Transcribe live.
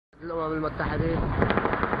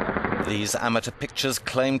These amateur pictures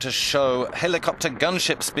claim to show helicopter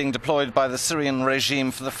gunships being deployed by the Syrian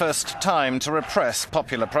regime for the first time to repress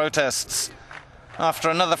popular protests.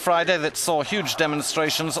 After another Friday that saw huge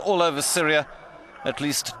demonstrations all over Syria, at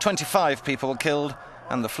least 25 people were killed,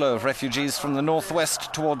 and the flow of refugees from the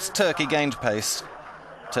northwest towards Turkey gained pace.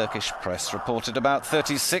 Turkish press reported about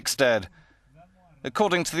 36 dead.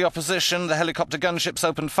 According to the opposition, the helicopter gunships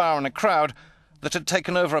opened fire on a crowd that had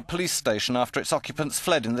taken over a police station after its occupants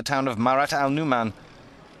fled in the town of Maaret al-Nouman.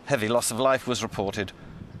 Heavy loss of life was reported.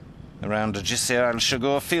 Around Jisr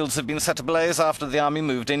al-Shugur, fields have been set ablaze after the army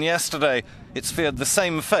moved in yesterday. It's feared the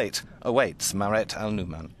same fate awaits Maaret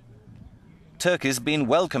al-Nouman. Turkey's been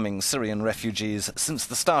welcoming Syrian refugees since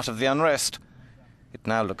the start of the unrest. It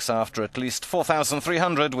now looks after at least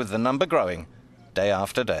 4,300, with the number growing day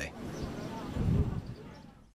after day.